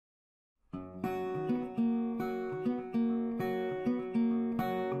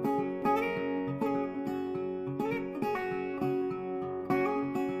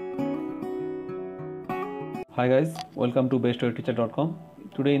Hi guys, welcome to bestwaytoteacher.com.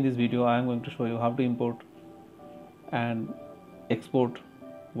 Today in this video I am going to show you how to import and export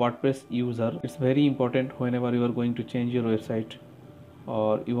WordPress user. It's very important whenever you are going to change your website,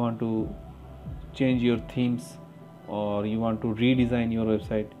 or you want to change your themes, or you want to redesign your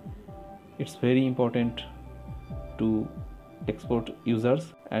website. It's very important to export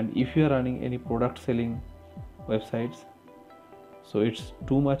users, and if you are running any product selling websites, so it's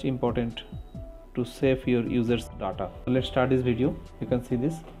too much important to save your users data. Let's start this video. You can see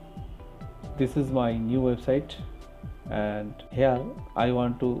this is my new website, and here I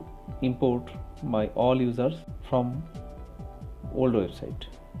want to import my all users from old website.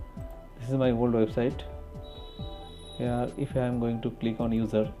 This is my old website. Here if I am going to click on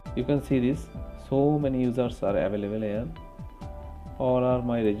user, you can see this, so many users are available here. All are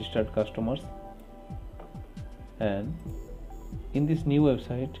my registered customers, and in this new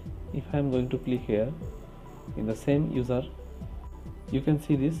website, if I am going to click here in the same user, you can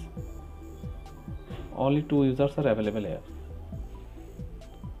see this, only 2 users are available here.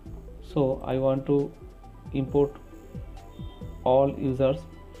 So I want to import all users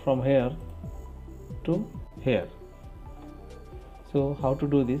from here to here. So how to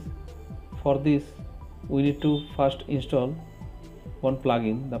do this? For this we need to first install one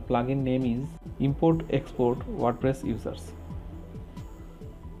plugin. The plugin name is ImportAndExportWordPressUsers.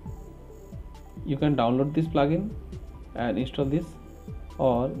 You can download this plugin and install this,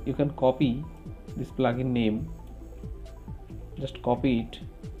 or you can copy this plugin name, just copy it,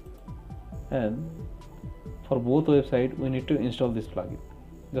 and for both websites we need to install this plugin.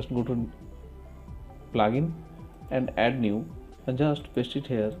 Just go to plugin and add new and just paste it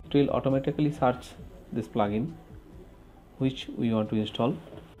here. It will automatically search this plugin which we want to install.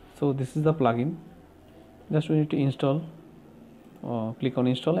 So this is the plugin, just we need to install. Click on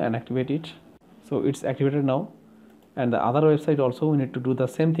install and activate it. So it's activated now, and the other website also we need to do the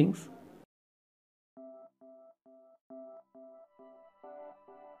same things.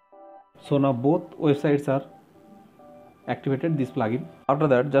 So now both websites are activated this plugin. After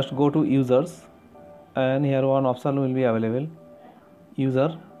that, just go to users, and here one option will be available,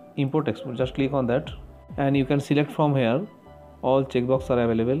 user import export. Just click on that, and you can select from here. All checkboxes are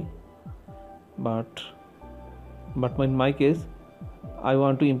available, but in my case I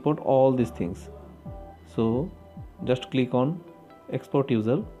want to import all these things. So just click on export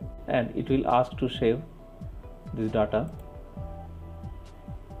user, and it will ask to save this data,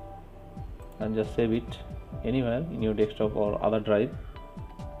 and just save it anywhere in your desktop or other drive.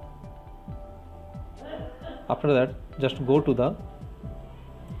 After that, just go to the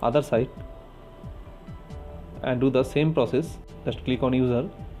other site and do the same process. Just click on user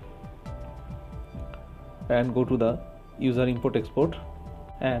and go to the user import export,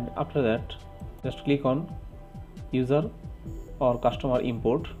 and after that just click on user or customer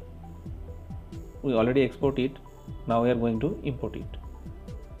import. We already export it, now we are going to import it.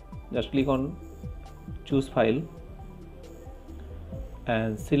 Just click on choose file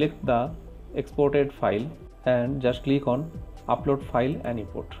and select the exported file, and just click on upload file and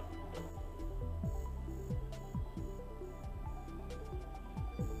import.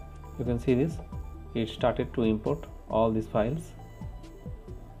 You can see this, it started to import all these files.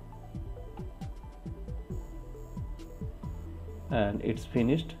 And it's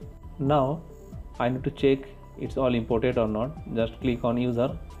finished. Now I need to check it's all imported or not. Just click on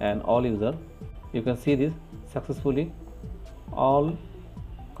user and all user. You can see this, successfully all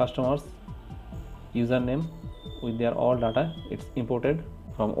customers username with their all data, it's imported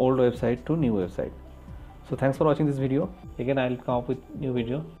from old website to new website. So thanks for watching this video. Again I will come up with new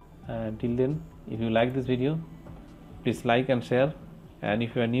video, and till then, if you like this video, please like and share, and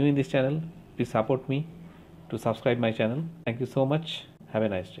if you are new in this channel, please support me to subscribe my channel. Thank you so much. Have a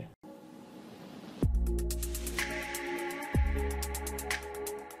nice day.